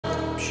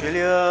של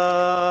יהוה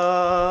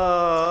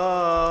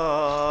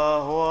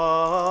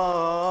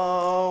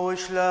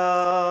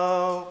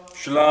ושלום.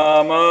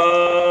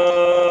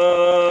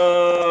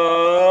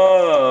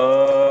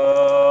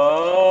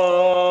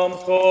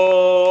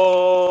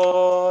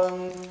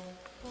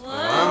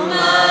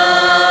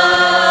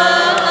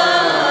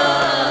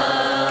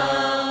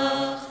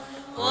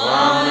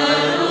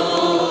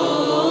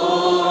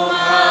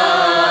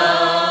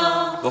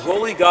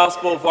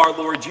 Gospel of our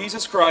Lord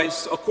Jesus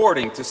Christ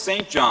according to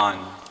St.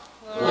 John.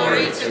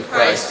 Glory to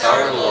Christ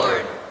our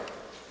Lord.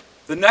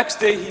 The next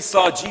day he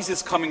saw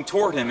Jesus coming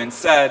toward him and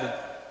said,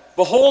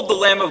 "Behold the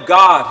Lamb of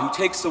God who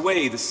takes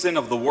away the sin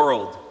of the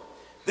world.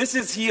 This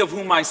is he of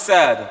whom I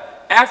said,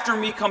 after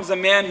me comes a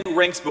man who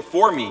ranks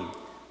before me,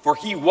 for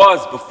he was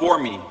before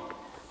me.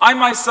 I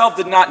myself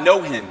did not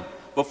know him,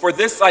 but for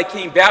this I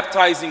came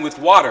baptizing with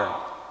water,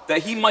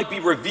 that he might be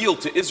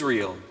revealed to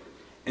Israel."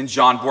 And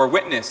John bore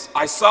witness,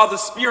 "I saw the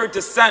Spirit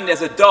descend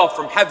as a dove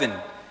from heaven,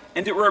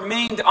 and it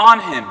remained on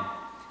him.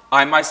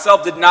 I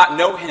myself did not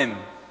know him,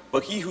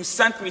 but he who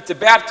sent me to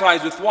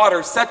baptize with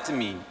water said to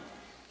me,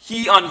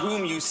 'He on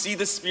whom you see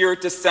the Spirit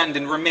descend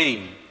and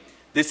remain,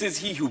 this is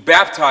he who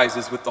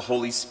baptizes with the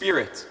Holy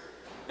Spirit.'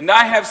 And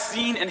I have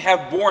seen and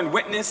have borne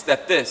witness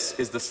that this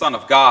is the Son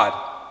of God."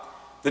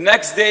 The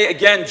next day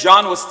again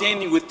John was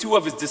standing with two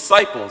of his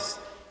disciples,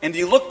 and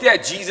he looked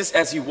at Jesus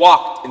as he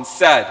walked and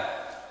said,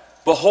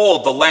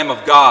 "Behold the Lamb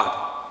of God."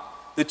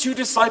 The two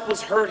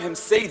disciples heard him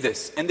say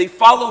this, and they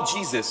followed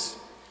Jesus.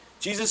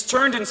 Jesus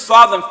turned and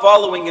saw them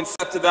following and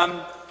said to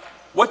them,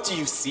 "What do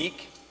you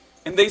seek?"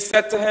 And they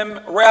said to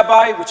him,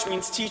 "Rabbi," which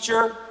means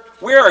teacher,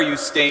 "where are you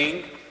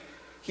staying?"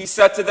 He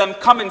said to them,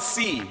 "Come and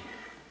see."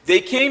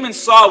 They came and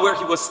saw where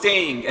he was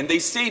staying, and they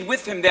stayed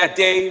with him that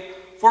day,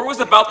 for it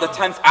was about the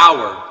 10th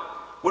hour.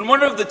 When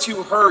one of the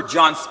two heard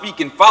John speak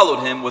and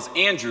followed him was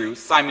Andrew,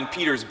 Simon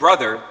Peter's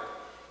brother.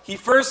 He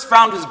first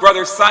found his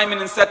brother Simon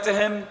and said to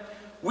him,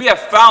 "We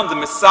have found the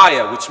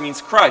Messiah," which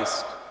means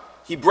Christ.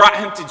 He brought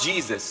him to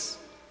Jesus.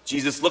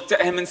 Jesus looked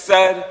at him and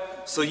said,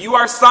 "So you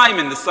are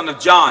Simon, the son of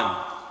John.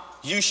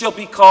 You shall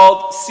be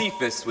called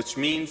Cephas," which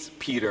means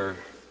Peter.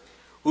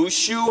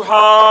 Ushuha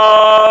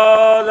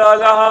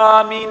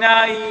lala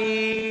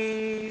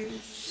minai.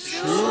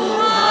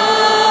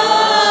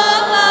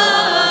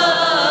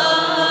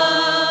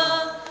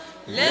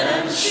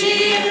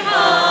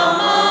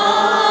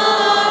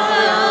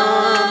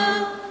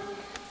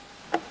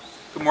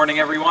 Good morning,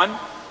 everyone.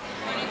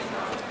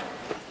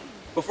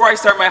 Before I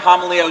start my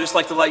homily, I would just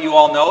like to let you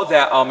all know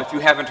that if you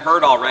haven't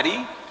heard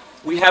already,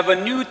 we have a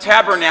new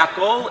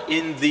tabernacle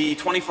in the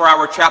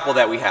 24-hour chapel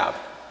that we have.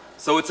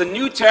 So it's a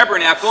new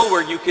tabernacle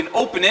where you can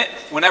open it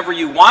whenever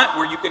you want,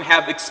 where you can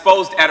have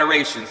exposed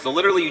adoration. So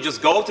literally you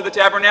just go to the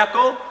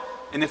tabernacle,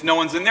 and if no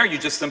one's in there, you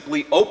just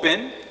simply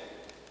open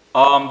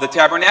the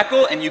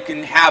tabernacle, and you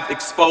can have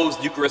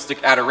exposed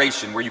Eucharistic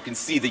adoration where you can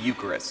see the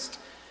Eucharist.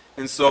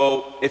 And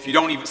so if you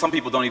don't even, some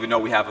people don't even know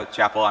we have a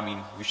chapel. I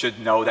mean, you should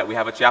know that we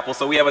have a chapel.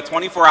 So we have a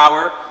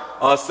 24-hour,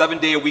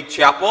 7-day-a-week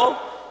chapel.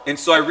 And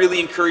so I really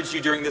encourage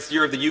you during this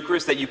year of the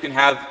Eucharist that you can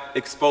have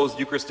exposed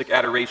Eucharistic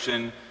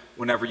adoration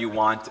whenever you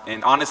want.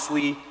 And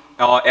honestly,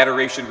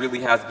 adoration really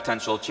has the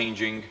potential of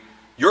changing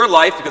your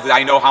life, because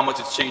I know how much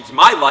it's changed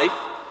my life,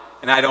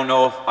 and I don't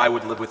know if I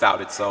would live without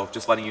it. So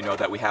just letting you know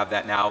that we have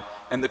that now.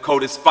 And the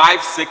code is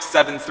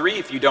 5673.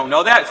 If you don't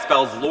know that, it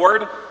spells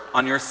Lord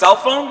on your cell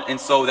phone, and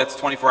so that's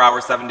 24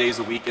 hours, 7 days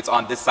a week. It's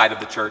on this side of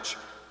the church,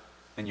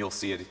 and you'll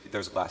see it.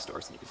 There's glass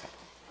doors, and you can tap it.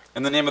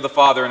 In the name of the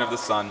Father, and of the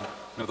Son,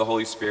 and of the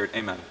Holy Spirit,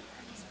 amen.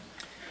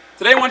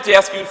 Today I want to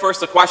ask you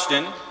first a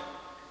question.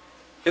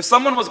 If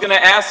someone was going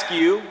to ask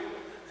you,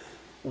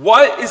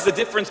 what is the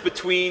difference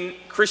between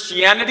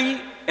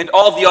Christianity and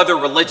all the other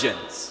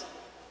religions?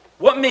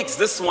 What makes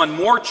this one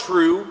more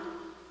true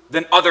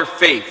than other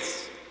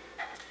faiths?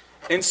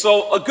 And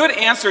so a good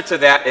answer to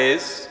that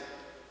is,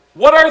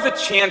 what are the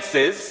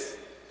chances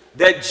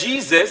that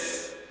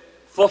Jesus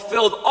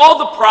fulfilled all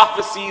the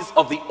prophecies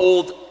of the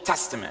Old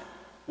Testament?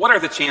 What are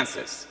the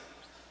chances?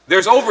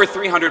 There's over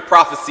 300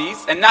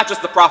 prophecies, and not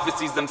just the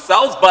prophecies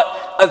themselves, but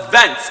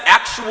events,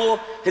 actual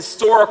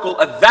historical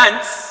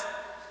events,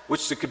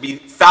 which could be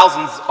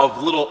thousands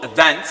of little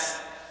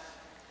events,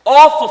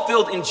 all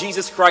fulfilled in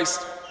Jesus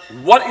Christ.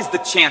 What is the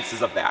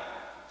chances of that?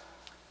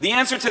 The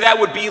answer to that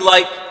would be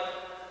like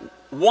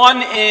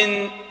 1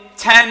 in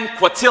 10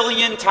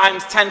 quintillion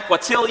times 10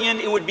 quintillion.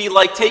 It would be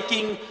like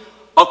taking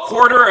a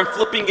quarter and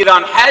flipping it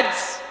on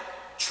heads.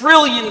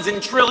 Trillions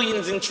and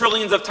trillions and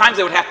trillions of times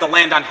it would have to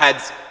land on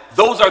heads.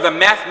 Those are the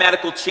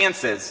mathematical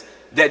chances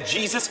that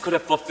Jesus could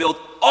have fulfilled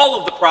all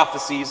of the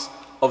prophecies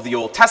of the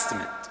Old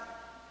Testament.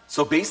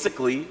 So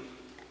basically,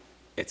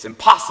 it's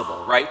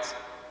impossible, right?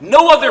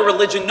 No other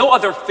religion, no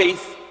other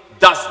faith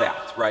does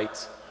that,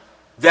 right?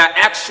 That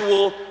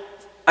actual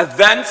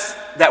events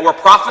that were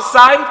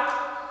prophesied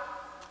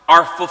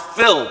are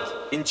fulfilled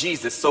in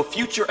Jesus. So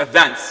future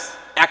events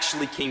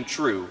actually came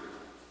true.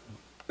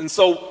 And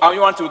so I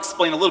want to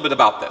explain a little bit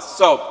about this.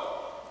 So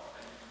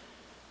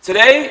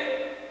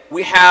today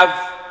we have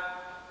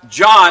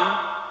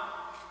John.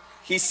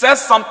 he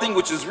says something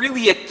which is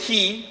really a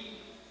key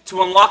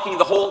to unlocking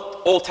the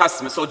whole Old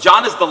Testament. So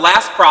John is the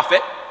last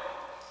prophet,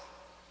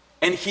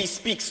 and he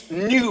speaks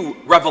new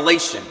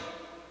revelation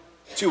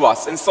to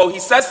us. And so he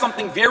says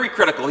something very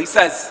critical. He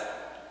says,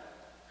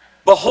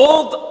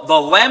 "Behold the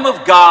Lamb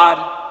of God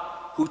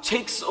who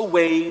takes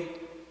away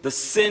the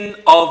sin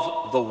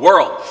of the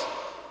world."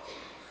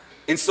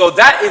 And so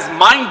that is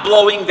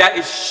mind-blowing, that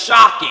is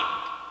shocking,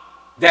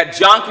 that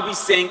John could be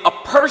saying a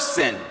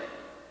person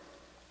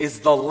is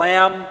the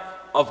Lamb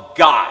of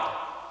God.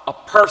 A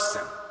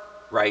person,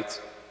 right?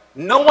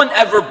 No one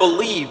ever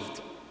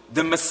believed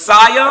the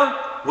Messiah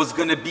was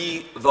going to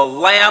be the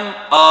Lamb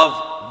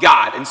of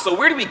God. And so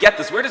where do we get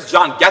this? Where does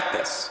John get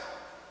this?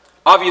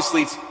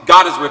 Obviously,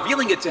 God is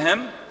revealing it to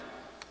him.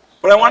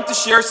 But I want to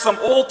share some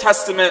Old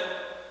Testament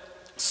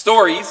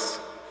stories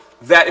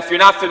that, if you're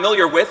not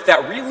familiar with,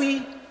 that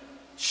really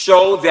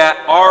show that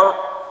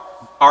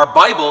our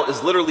Bible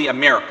is literally a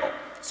miracle.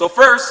 So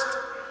first,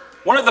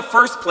 one of the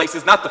first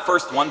places, not the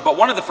first one, but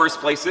one of the first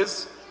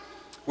places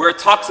where it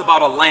talks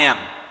about a lamb.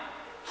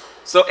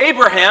 So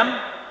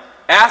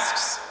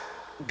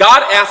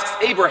God asks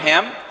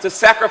Abraham to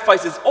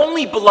sacrifice his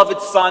only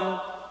beloved son,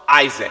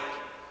 Isaac.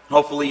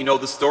 Hopefully you know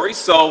the story.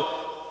 So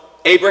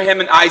Abraham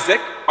and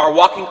Isaac are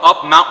walking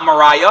up Mount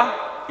Moriah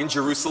in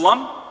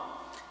Jerusalem.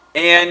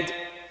 And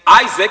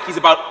Isaac, he's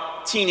about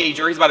a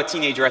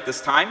teenager at this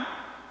time.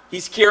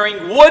 He's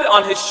carrying wood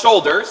on his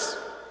shoulders.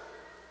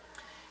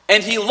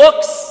 And he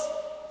looks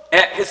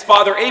at his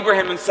father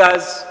Abraham and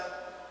says,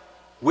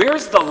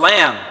 "Where's the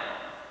lamb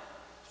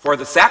for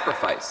the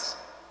sacrifice?"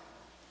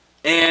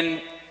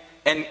 And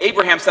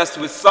Abraham says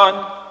to his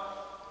son,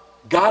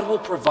 "God will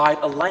provide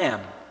a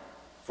lamb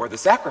for the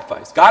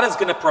sacrifice. God is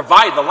going to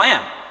provide the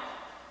lamb."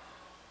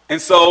 And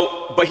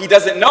so, but he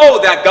doesn't know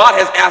that God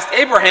has asked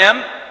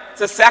Abraham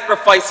to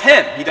sacrifice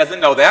him. He doesn't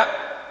know that.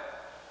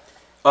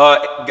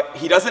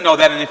 He doesn't know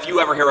that, and if you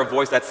ever hear a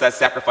voice that says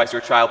sacrifice your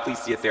child, please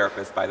see a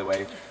therapist, by the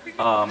way.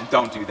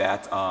 Don't do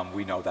that.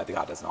 We know that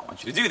God does not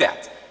want you to do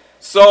that.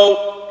 So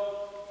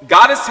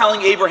God is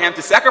telling Abraham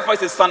to sacrifice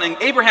his son, and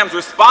Abraham's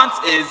response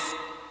is,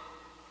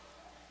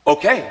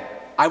 "Okay,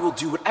 I will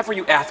do whatever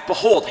you ask.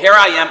 Behold, here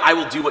I am, I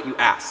will do what you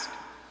ask."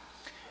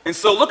 And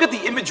so look at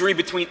the imagery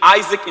between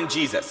Isaac and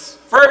Jesus.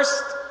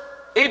 First,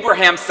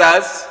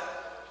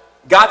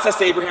 God says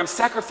to Abraham,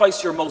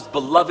 "Sacrifice your most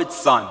beloved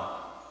son."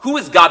 Who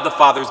is God the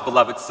Father's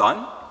beloved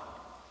son?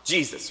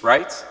 Jesus,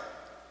 right?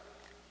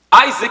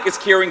 Isaac is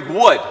carrying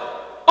wood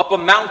up a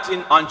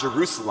mountain on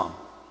Jerusalem.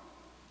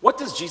 What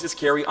does Jesus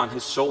carry on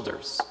his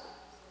shoulders?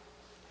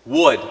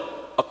 Wood,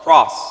 a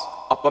cross,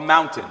 up a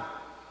mountain.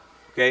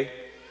 Okay?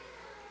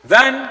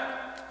 Then,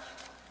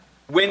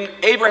 when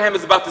Abraham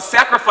is about to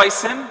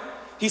sacrifice him,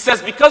 he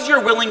says, "Because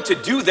you're willing to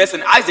do this,"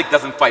 and Isaac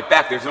doesn't fight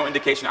back. There's no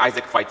indication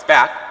Isaac fights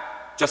back,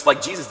 just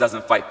like Jesus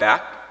doesn't fight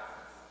back.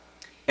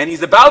 And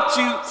he's about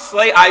to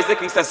slay Isaac,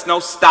 and he says, "No,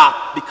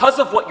 stop. Because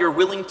of what you're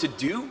willing to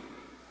do,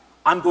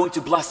 I'm going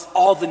to bless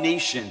all the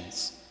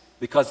nations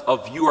because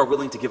of you are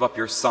willing to give up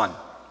your son."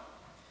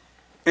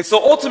 And so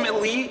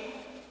ultimately,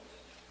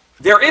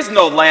 there is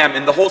no lamb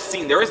in the whole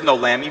scene. There is no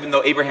lamb, even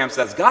though Abraham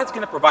says, God's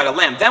going to provide a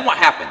lamb. Then what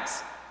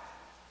happens?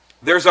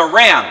 There's a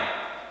ram.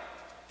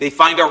 They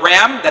find a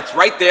ram that's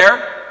right there,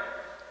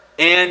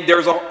 and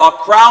there's a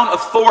crown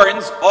of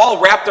thorns all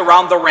wrapped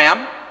around the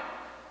ram.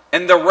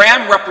 And the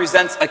ram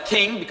represents a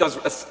king, because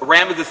a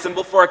ram is a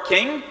symbol for a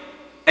king,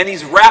 and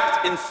he's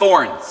wrapped in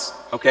thorns,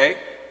 okay?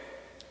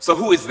 So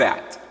who is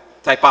that?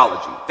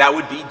 Typology. That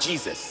would be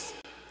Jesus.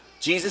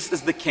 Jesus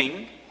is the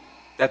king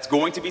that's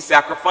going to be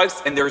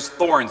sacrificed, and there's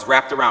thorns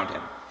wrapped around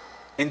him.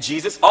 And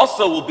Jesus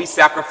also will be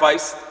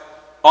sacrifice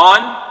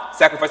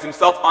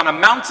himself on a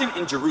mountain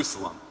in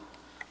Jerusalem.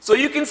 So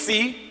you can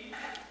see,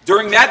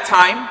 during that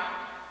time,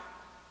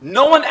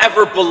 no one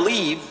ever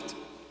believed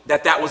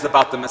that was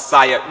about the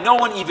Messiah. No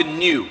one even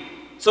knew.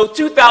 So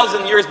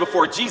 2,000 years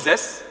before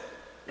Jesus,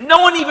 no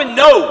one even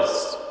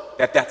knows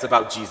that that's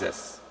about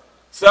Jesus.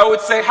 So I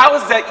would say, how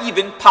is that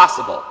even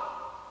possible?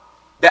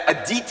 That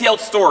a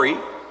detailed story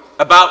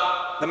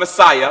about the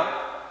Messiah,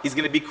 he's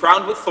going to be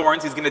crowned with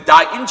thorns, he's going to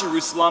die in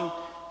Jerusalem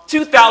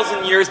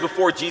 2,000 years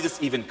before Jesus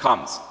even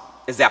comes.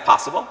 Is that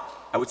possible?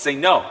 I would say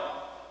no.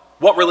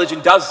 What religion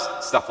does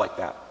stuff like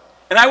that?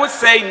 And I would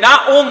say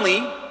not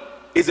only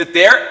is it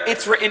there,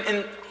 it's written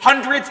in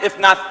hundreds, if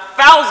not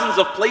thousands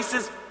of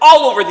places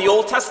all over the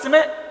Old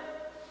Testament.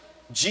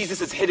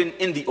 Jesus is hidden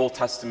in the Old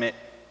Testament,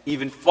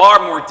 even far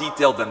more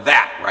detailed than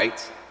that,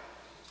 right?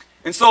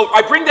 And so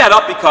I bring that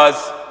up because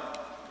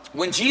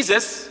when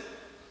Jesus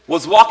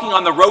was walking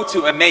on the road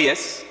to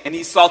Emmaus, and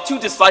he saw two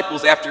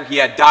disciples after he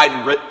had died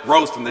and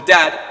rose from the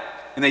dead,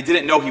 and they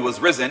didn't know he was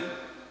risen,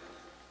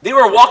 they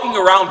were walking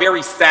around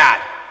very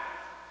sad.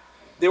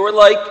 They were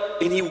like,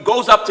 and he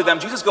goes up to them,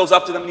 Jesus goes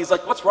up to them, and he's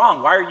like, "What's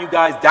wrong? Why are you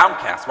guys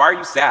downcast? Why are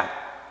you sad?"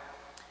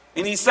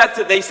 And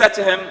they said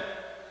to him,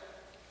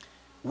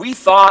 "We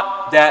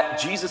thought that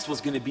Jesus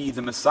was going to be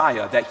the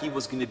Messiah, that he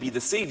was going to be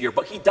the Savior,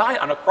 but he died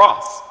on a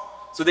cross."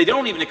 So they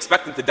don't even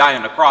expect him to die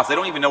on a cross. They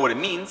don't even know what it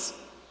means.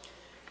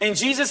 And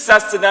Jesus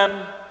says to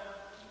them,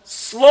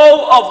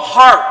 slow of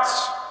heart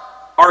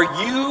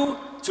are you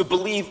to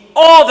believe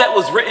all that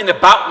was written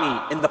about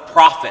me in the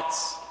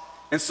prophets?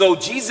 And so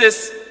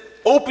Jesus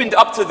opened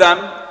up to them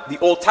the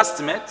Old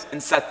Testament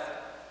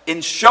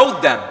and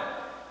showed them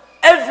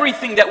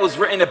everything that was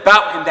written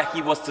about him, that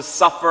he was to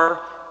suffer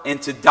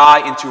and to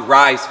die and to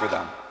rise for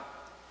them.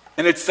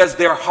 And it says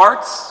their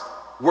hearts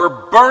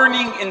were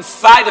burning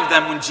inside of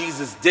them when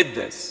Jesus did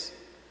this.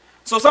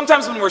 So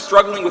sometimes when we're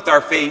struggling with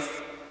our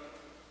faith,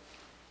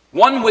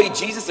 one way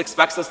Jesus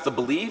expects us to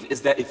believe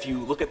is that if you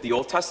look at the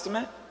Old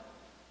Testament,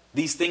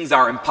 these things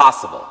are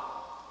impossible.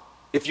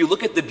 If you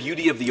look at the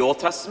beauty of the Old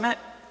Testament,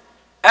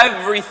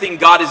 everything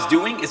God is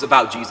doing is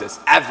about Jesus.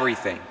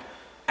 Everything.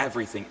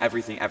 Everything,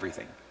 everything,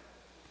 everything.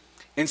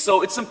 And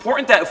so it's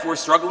important that if we're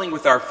struggling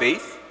with our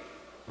faith,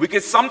 we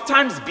could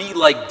sometimes be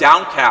like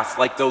downcast,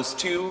 like those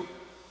two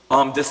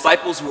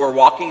disciples who are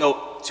walking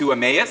to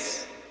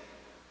Emmaus.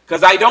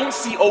 Because I don't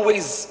see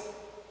always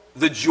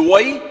the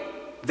joy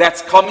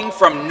that's coming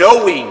from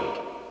knowing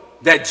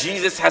that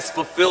Jesus has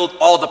fulfilled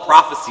all the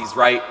prophecies,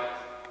 right?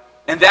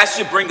 And that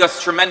should bring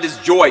us tremendous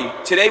joy.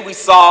 Today we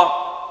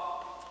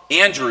saw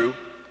Andrew,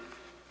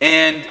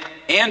 and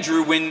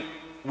Andrew,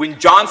 when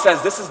John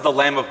says this is the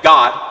Lamb of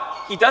God,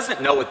 he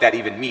doesn't know what that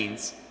even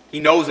means. He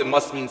knows it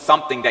must mean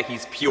something, that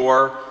he's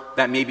pure,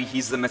 that maybe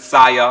he's the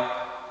Messiah.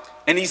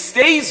 And he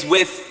stays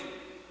with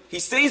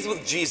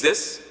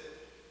Jesus,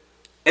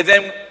 and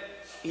then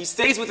he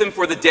stays with him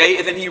for the day,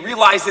 and then he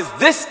realizes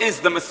this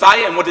is the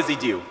Messiah, and what does he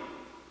do?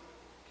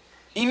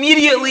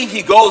 Immediately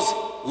he goes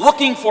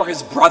looking for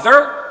his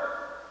brother,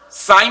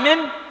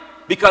 Simon,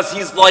 because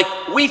he's like,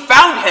 we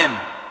found him.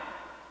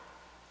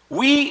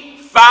 We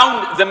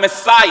found the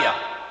Messiah.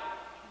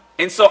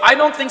 And so I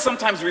don't think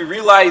sometimes we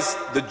realize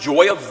the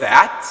joy of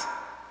that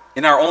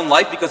in our own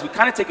life, because we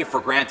kind of take it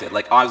for granted.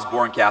 Like, I was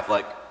born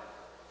Catholic.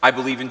 I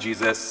believe in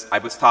Jesus. I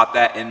was taught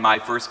that in my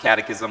first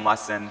catechism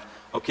lesson.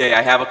 Okay,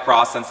 I have a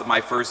cross since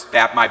my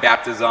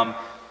baptism.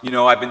 You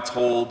know, I've been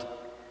told.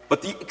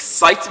 But the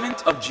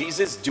excitement of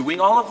Jesus doing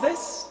all of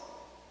this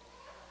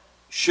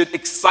should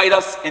excite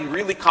us and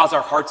really cause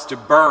our hearts to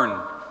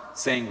burn,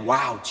 saying,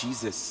 wow,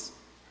 Jesus,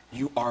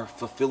 you are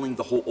fulfilling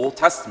the whole Old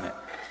Testament.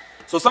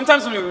 So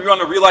sometimes when we want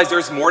to realize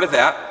there's more to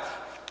that,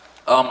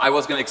 I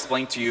was going to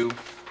explain to you,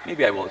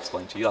 maybe I will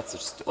explain to you, let's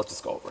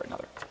just go over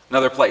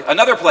another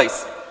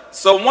place.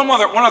 So one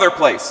other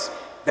place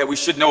that we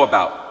should know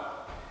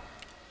about.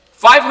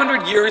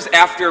 500 years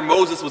after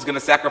Abraham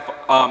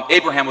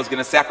was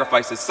going to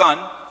sacrifice his son,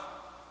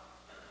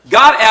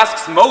 God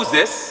asks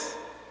Moses,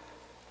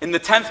 in the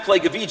 10th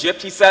plague of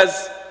Egypt, he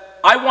says,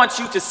 I want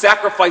you to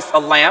sacrifice a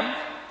lamb.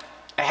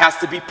 It has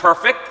to be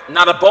perfect.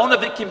 Not a bone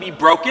of it can be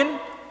broken.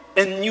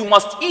 And you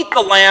must eat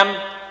the lamb,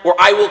 or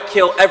I will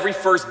kill every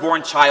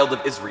firstborn child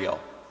of Israel.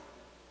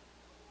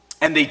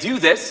 And they do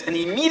this, and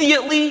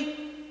immediately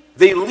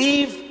they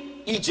leave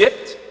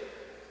Egypt,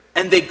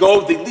 and they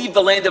leave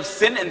the land of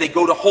sin, and they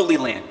go to the Holy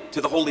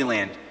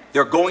Land.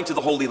 They're going to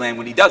the Holy Land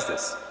when he does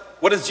this.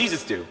 What does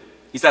Jesus do?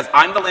 He says,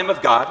 I'm the Lamb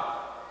of God.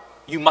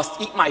 You must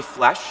eat my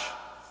flesh,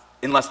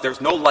 unless there's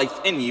no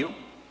life in you.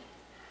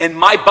 And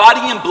my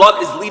body and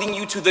blood is leading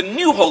you to the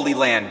new Holy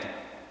Land,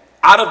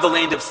 out of the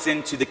land of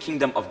sin to the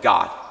kingdom of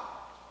God.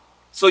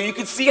 So you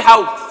can see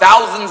how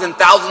thousands and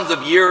thousands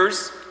of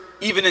years,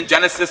 even in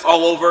Genesis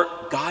all over,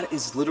 God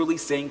is literally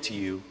saying to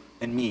you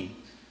and me,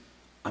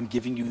 I'm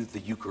giving you the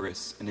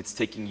Eucharist, and it's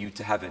taking you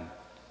to heaven.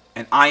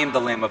 And I am the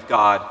Lamb of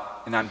God,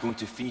 and I'm going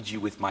to feed you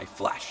with my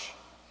flesh.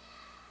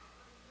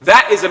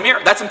 That is a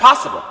miracle. That's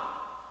impossible.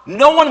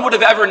 No one would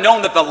have ever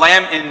known that the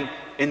lamb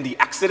in the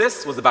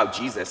Exodus was about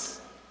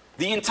Jesus.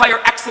 The entire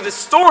Exodus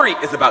story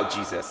is about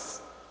Jesus.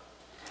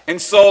 And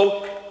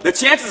so the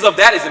chances of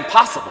that is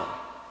impossible.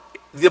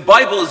 The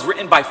Bible is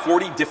written by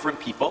 40 different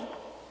people.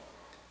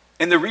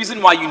 And the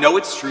reason why you know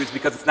it's true is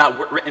because it's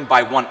not written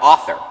by one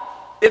author.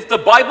 If the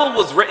Bible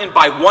was written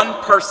by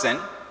one person,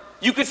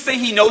 you could say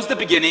he knows the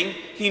beginning,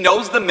 he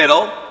knows the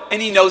middle, and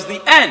he knows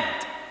the end.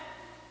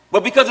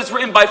 But because it's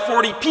written by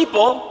 40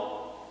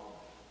 people,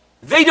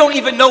 they don't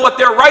even know what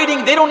they're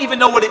writing. They don't even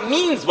know what it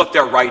means, what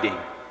they're writing.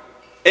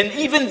 And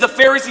even the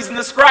Pharisees and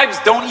the scribes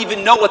don't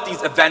even know what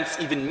these events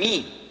even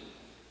mean.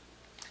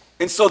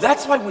 And so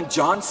that's why when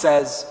John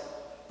says,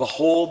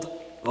 behold,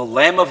 the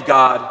Lamb of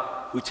God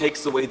who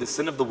takes away the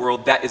sin of the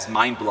world, that is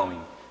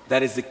mind-blowing.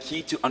 That is the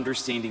key to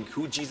understanding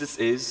who Jesus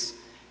is.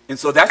 And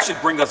so that should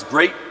bring us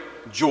great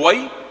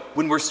joy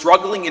when we're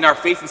struggling in our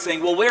faith and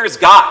saying, well, where is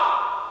God?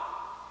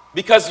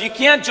 Because you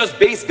can't just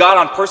base God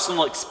on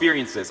personal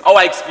experiences. Oh,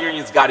 I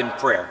experienced God in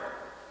prayer.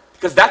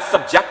 Because that's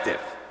subjective.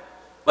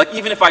 Like,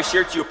 even if I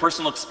share to you a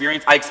personal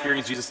experience, I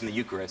experienced Jesus in the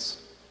Eucharist.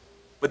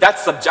 But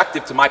that's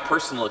subjective to my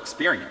personal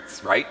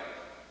experience, right?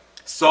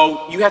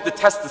 So you have to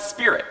test the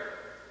Spirit.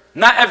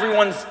 Not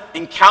everyone's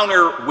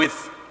encounter with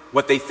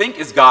what they think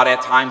is God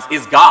at times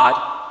is God.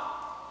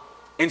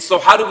 And so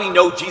how do we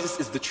know Jesus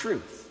is the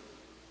truth?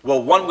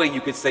 Well, one way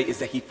you could say is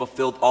that he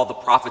fulfilled all the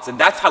prophets. And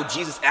that's how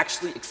Jesus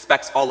actually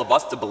expects all of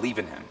us to believe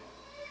in him.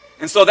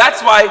 And so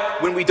that's why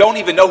when we don't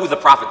even know who the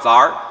prophets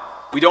are,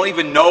 we don't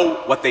even know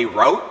what they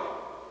wrote,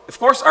 of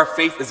course our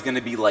faith is going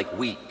to be like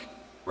weak,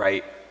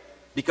 right?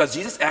 Because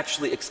Jesus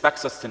actually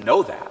expects us to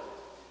know that.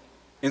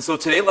 And so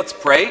today let's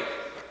pray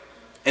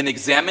and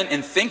examine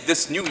and think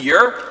this new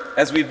year,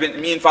 as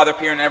me and Father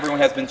Pierre and everyone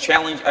has been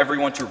challenged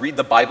everyone to read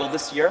the Bible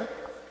this year.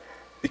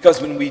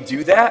 Because when we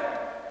do that,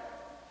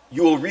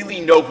 you will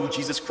really know who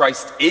Jesus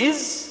Christ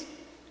is.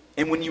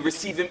 And when you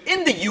receive him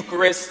in the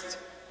Eucharist,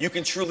 you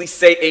can truly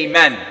say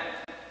amen.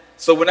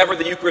 So whenever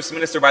the Eucharist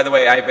minister, by the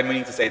way, I've been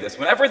meaning to say this,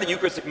 whenever the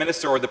Eucharistic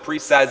minister or the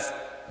priest says,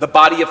 the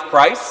body of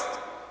Christ,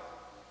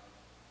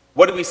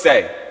 what do we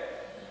say?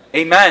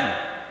 Amen.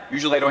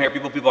 Usually I don't hear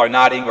people are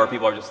nodding, or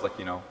people are just like,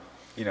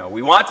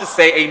 we want to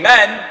say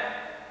amen,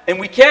 and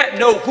we can't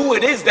know who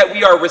it is that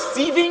we are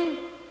receiving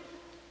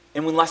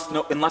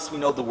unless we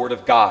know the Word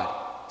of God.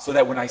 So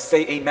that when I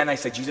say amen, I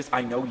say, Jesus,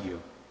 I know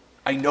you.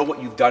 I know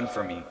what you've done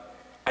for me.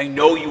 I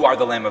know you are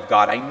the Lamb of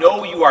God. I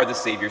know you are the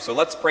Savior. So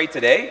let's pray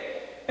today,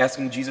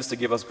 asking Jesus to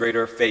give us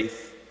greater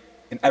faith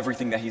in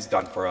everything that he's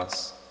done for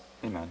us.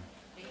 Amen.